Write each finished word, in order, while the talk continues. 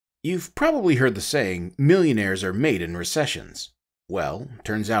You've probably heard the saying, millionaires are made in recessions. Well,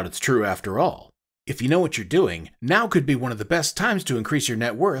 turns out it's true after all. If you know what you're doing, now could be one of the best times to increase your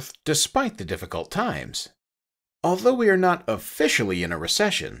net worth despite the difficult times. Although we are not officially in a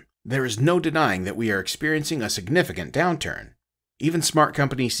recession, there is no denying that we are experiencing a significant downturn. Even smart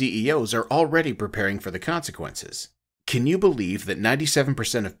company CEOs are already preparing for the consequences. Can you believe that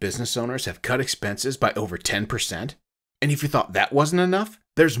 97% of business owners have cut expenses by over 10%? And if you thought that wasn't enough,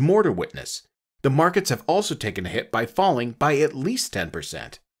 there's more to witness. The markets have also taken a hit by falling by at least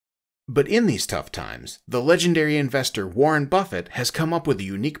 10%. But in these tough times, the legendary investor Warren Buffett has come up with a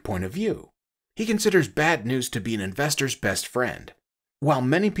unique point of view. He considers bad news to be an investor's best friend. While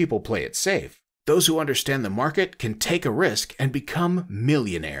many people play it safe, those who understand the market can take a risk and become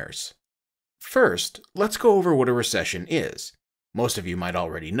millionaires. First, let's go over what a recession is. Most of you might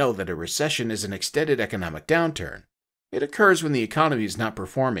already know that a recession is an extended economic downturn. It occurs when the economy is not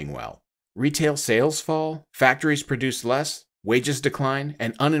performing well. Retail sales fall, factories produce less, wages decline,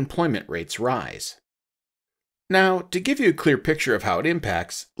 and unemployment rates rise. Now, to give you a clear picture of how it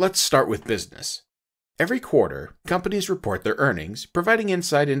impacts, let's start with business. Every quarter, companies report their earnings, providing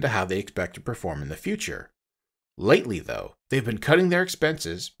insight into how they expect to perform in the future. Lately, though, they've been cutting their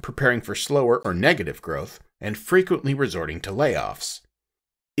expenses, preparing for slower or negative growth, and frequently resorting to layoffs.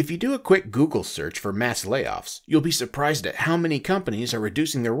 If you do a quick Google search for mass layoffs, you'll be surprised at how many companies are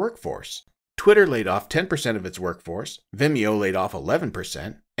reducing their workforce. Twitter laid off 10% of its workforce, Vimeo laid off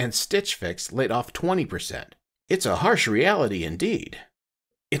 11%, and Stitch Fix laid off 20%. It's a harsh reality indeed.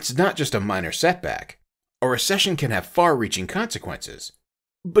 It's not just a minor setback. A recession can have far-reaching consequences.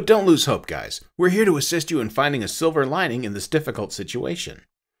 But don't lose hope, guys. We're here to assist you in finding a silver lining in this difficult situation.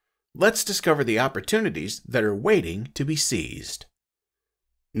 Let's discover the opportunities that are waiting to be seized.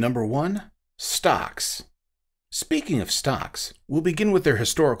 Number 1. Stocks. Speaking of stocks, we'll begin with their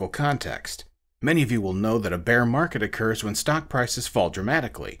historical context. Many of you will know that a bear market occurs when stock prices fall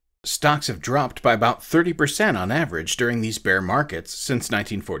dramatically. Stocks have dropped by about 30% on average during these bear markets since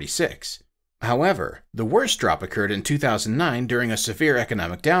 1946. However, the worst drop occurred in 2009 during a severe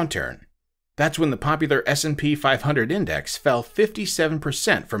economic downturn. That's when the popular S&P 500 index fell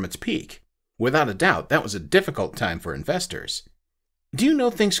 57% from its peak. Without a doubt, that was a difficult time for investors. Do you know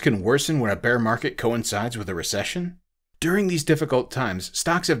things can worsen when a bear market coincides with a recession? During these difficult times,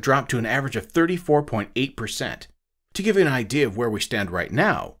 stocks have dropped to an average of 34.8%. To give you an idea of where we stand right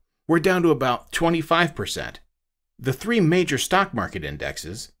now, we're down to about 25%. The three major stock market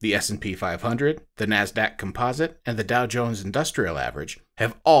indexes, the S&P 500, the Nasdaq Composite, and the Dow Jones Industrial Average,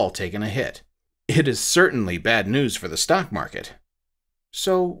 have all taken a hit. It is certainly bad news for the stock market.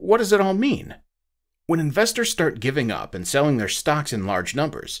 So, what does it all mean? When investors start giving up and selling their stocks in large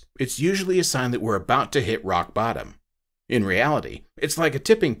numbers, it's usually a sign that we're about to hit rock bottom. In reality, it's like a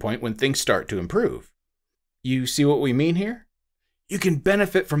tipping point when things start to improve. You see what we mean here? You can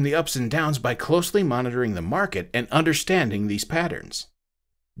benefit from the ups and downs by closely monitoring the market and understanding these patterns.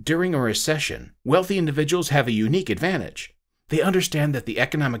 During a recession, wealthy individuals have a unique advantage. They understand that the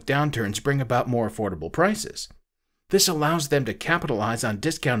economic downturns bring about more affordable prices. This allows them to capitalize on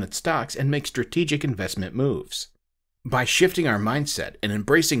discounted stocks and make strategic investment moves. By shifting our mindset and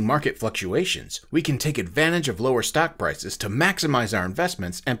embracing market fluctuations, we can take advantage of lower stock prices to maximize our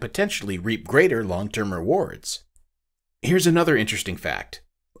investments and potentially reap greater long-term rewards. Here's another interesting fact.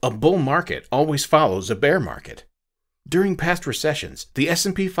 A bull market always follows a bear market. During past recessions, the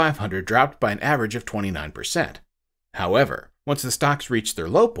S&P 500 dropped by an average of 29%. However, once the stocks reached their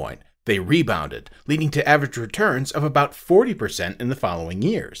low point, they rebounded, leading to average returns of about 40% in the following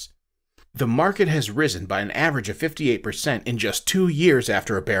years. The market has risen by an average of 58% in just 2 years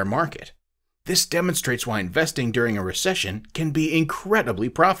after a bear market. This demonstrates why investing during a recession can be incredibly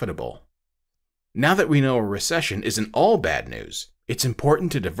profitable. Now that we know a recession isn't all bad news, it's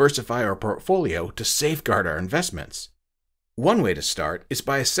important to diversify our portfolio to safeguard our investments. One way to start is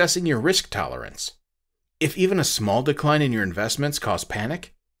by assessing your risk tolerance. If even a small decline in your investments causes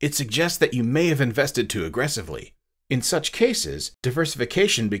panic, it suggests that you may have invested too aggressively. In such cases,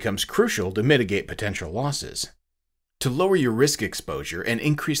 diversification becomes crucial to mitigate potential losses. To lower your risk exposure and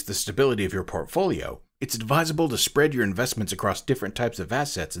increase the stability of your portfolio, it's advisable to spread your investments across different types of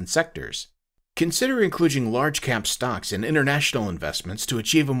assets and sectors. Consider including large-cap stocks and international investments to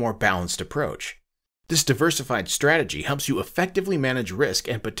achieve a more balanced approach. This diversified strategy helps you effectively manage risk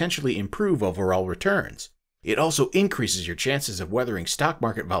and potentially improve overall returns. It also increases your chances of weathering stock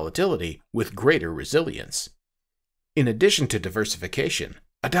market volatility with greater resilience. In addition to diversification,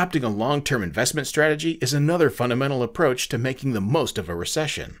 adopting a long-term investment strategy is another fundamental approach to making the most of a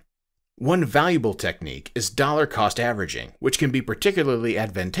recession. One valuable technique is dollar cost averaging, which can be particularly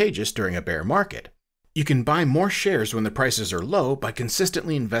advantageous during a bear market. You can buy more shares when the prices are low by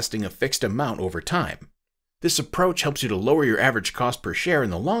consistently investing a fixed amount over time. This approach helps you to lower your average cost per share in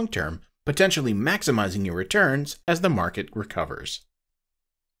the long term, potentially maximizing your returns as the market recovers.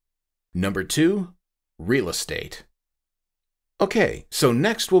 Number 2. Real estate. Okay, so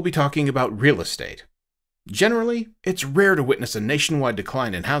next we'll be talking about real estate. Generally, it's rare to witness a nationwide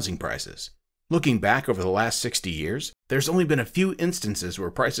decline in housing prices. Looking back over the last 60 years, there's only been a few instances where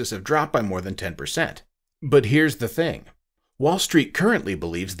prices have dropped by more than 10%. But here's the thing. Wall Street currently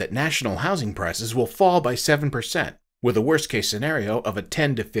believes that national housing prices will fall by 7%, with a worst-case scenario of a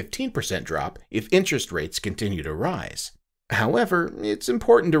 10 to 15% drop if interest rates continue to rise. However, it's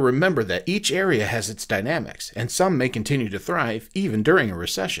important to remember that each area has its dynamics, and some may continue to thrive even during a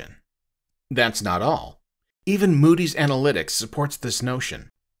recession. That's not all. Even Moody's Analytics supports this notion.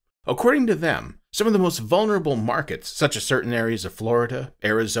 According to them, some of the most vulnerable markets, such as certain areas of Florida,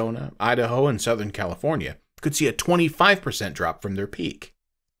 Arizona, Idaho, and Southern California, could see a 25% drop from their peak.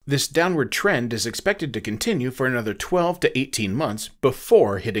 This downward trend is expected to continue for another 12 to 18 months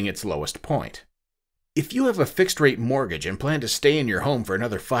before hitting its lowest point. If you have a fixed-rate mortgage and plan to stay in your home for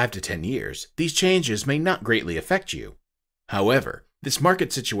another 5 to 10 years, these changes may not greatly affect you. However, this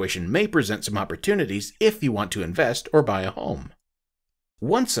market situation may present some opportunities if you want to invest or buy a home.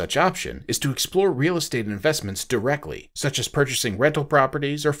 One such option is to explore real estate investments directly, such as purchasing rental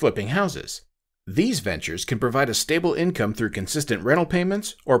properties or flipping houses. These ventures can provide a stable income through consistent rental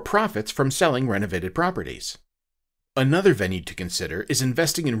payments or profits from selling renovated properties. Another venue to consider is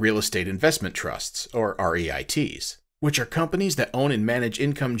investing in real estate investment trusts, or REITs, which are companies that own and manage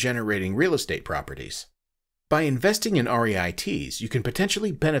income-generating real estate properties. By investing in REITs, you can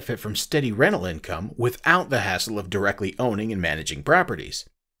potentially benefit from steady rental income without the hassle of directly owning and managing properties.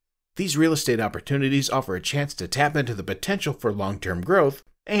 These real estate opportunities offer a chance to tap into the potential for long-term growth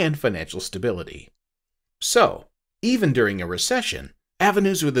and financial stability. So, even during a recession,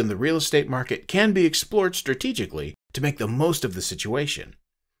 avenues within the real estate market can be explored strategically to make the most of the situation.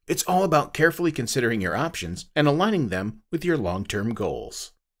 It's all about carefully considering your options and aligning them with your long-term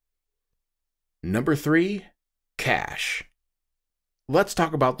goals. Number 3. Cash. Let's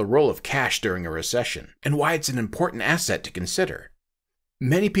talk about the role of cash during a recession and why it's an important asset to consider.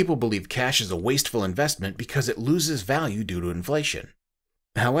 Many people believe cash is a wasteful investment because it loses value due to inflation.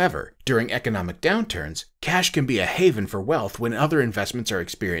 However, during economic downturns, cash can be a haven for wealth when other investments are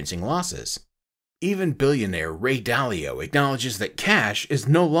experiencing losses. Even billionaire Ray Dalio acknowledges that cash is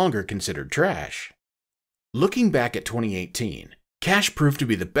no longer considered trash. Looking back at 2018, cash proved to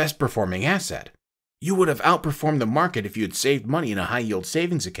be the best performing asset. You would have outperformed the market if you had saved money in a high-yield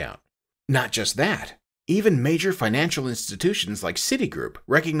savings account. Not just that, even major financial institutions like Citigroup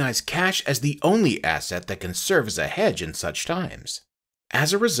recognize cash as the only asset that can serve as a hedge in such times.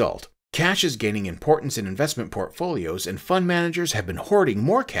 As a result, cash is gaining importance in investment portfolios, and fund managers have been hoarding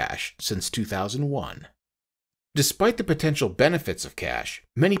more cash since 2001. Despite the potential benefits of cash,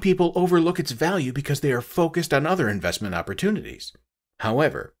 many people overlook its value because they are focused on other investment opportunities.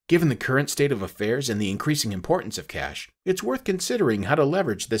 However, given the current state of affairs and the increasing importance of cash, it's worth considering how to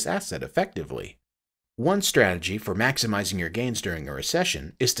leverage this asset effectively. One strategy for maximizing your gains during a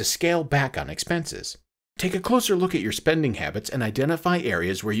recession is to scale back on expenses. Take a closer look at your spending habits and identify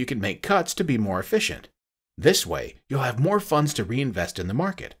areas where you can make cuts to be more efficient. This way, you'll have more funds to reinvest in the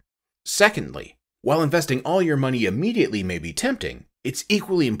market. Secondly, while investing all your money immediately may be tempting, it's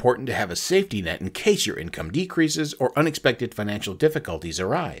equally important to have a safety net in case your income decreases or unexpected financial difficulties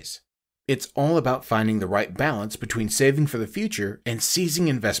arise. It's all about finding the right balance between saving for the future and seizing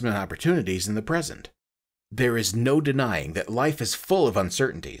investment opportunities in the present. There is no denying that life is full of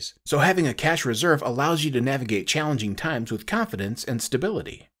uncertainties, so having a cash reserve allows you to navigate challenging times with confidence and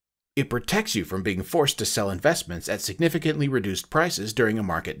stability. It protects you from being forced to sell investments at significantly reduced prices during a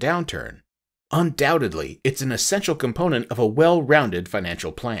market downturn. Undoubtedly, it's an essential component of a well-rounded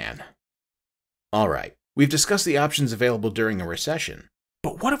financial plan. Alright, we've discussed the options available during a recession,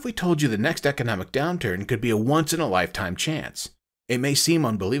 but what if we told you the next economic downturn could be a once-in-a-lifetime chance? It may seem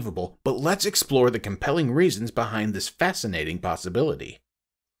unbelievable, but let's explore the compelling reasons behind this fascinating possibility.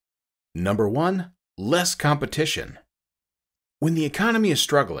 Number 1. Less competition. When the economy is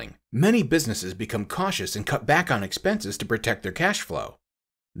struggling, many businesses become cautious and cut back on expenses to protect their cash flow.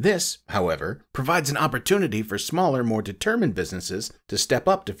 This, however, provides an opportunity for smaller, more determined businesses to step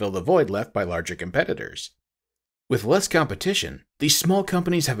up to fill the void left by larger competitors. With less competition, these small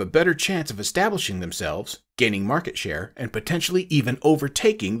companies have a better chance of establishing themselves, gaining market share, and potentially even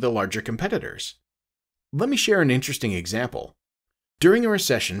overtaking the larger competitors. Let me share an interesting example. During a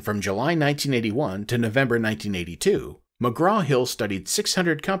recession from July 1981 to November 1982, McGraw-Hill studied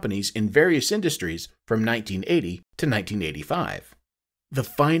 600 companies in various industries from 1980 to 1985. The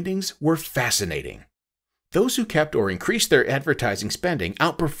findings were fascinating. Those who kept or increased their advertising spending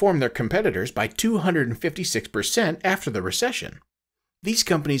outperformed their competitors by 256% after the recession. These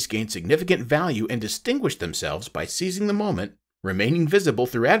companies gained significant value and distinguished themselves by seizing the moment, remaining visible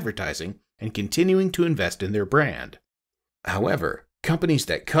through advertising, and continuing to invest in their brand. However, companies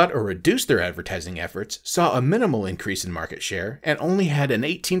that cut or reduced their advertising efforts saw a minimal increase in market share and only had an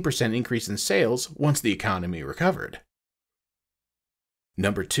 18% increase in sales once the economy recovered.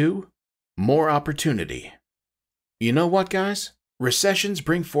 Number 2. More opportunity. You know what, guys? Recessions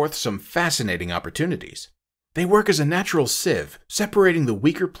bring forth some fascinating opportunities. They work as a natural sieve, separating the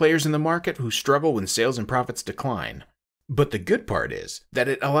weaker players in the market who struggle when sales and profits decline. But the good part is that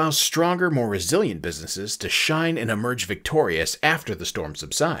it allows stronger, more resilient businesses to shine and emerge victorious after the storm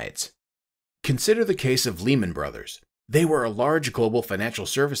subsides. Consider the case of Lehman Brothers. They were a large global financial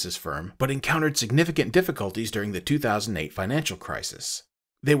services firm, but encountered significant difficulties during the 2008 financial crisis.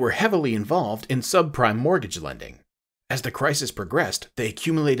 They were heavily involved in subprime mortgage lending. As the crisis progressed, they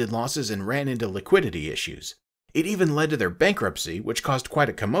accumulated losses and ran into liquidity issues. It even led to their bankruptcy, which caused quite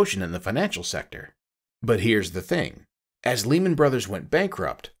a commotion in the financial sector. But here's the thing. As Lehman Brothers went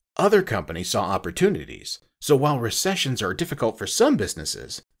bankrupt, other companies saw opportunities. So while recessions are difficult for some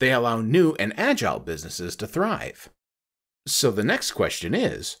businesses, they allow new and agile businesses to thrive. So the next question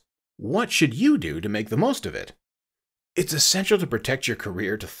is, what should you do to make the most of it? It's essential to protect your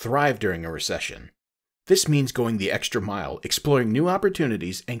career to thrive during a recession. This means going the extra mile, exploring new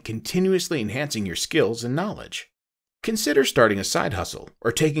opportunities, and continuously enhancing your skills and knowledge. Consider starting a side hustle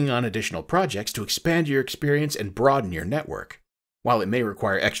or taking on additional projects to expand your experience and broaden your network. While it may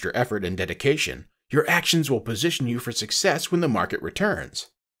require extra effort and dedication, your actions will position you for success when the market returns.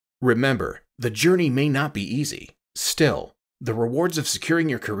 Remember, the journey may not be easy. Still, the rewards of securing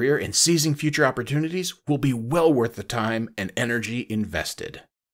your career and seizing future opportunities will be well worth the time and energy invested.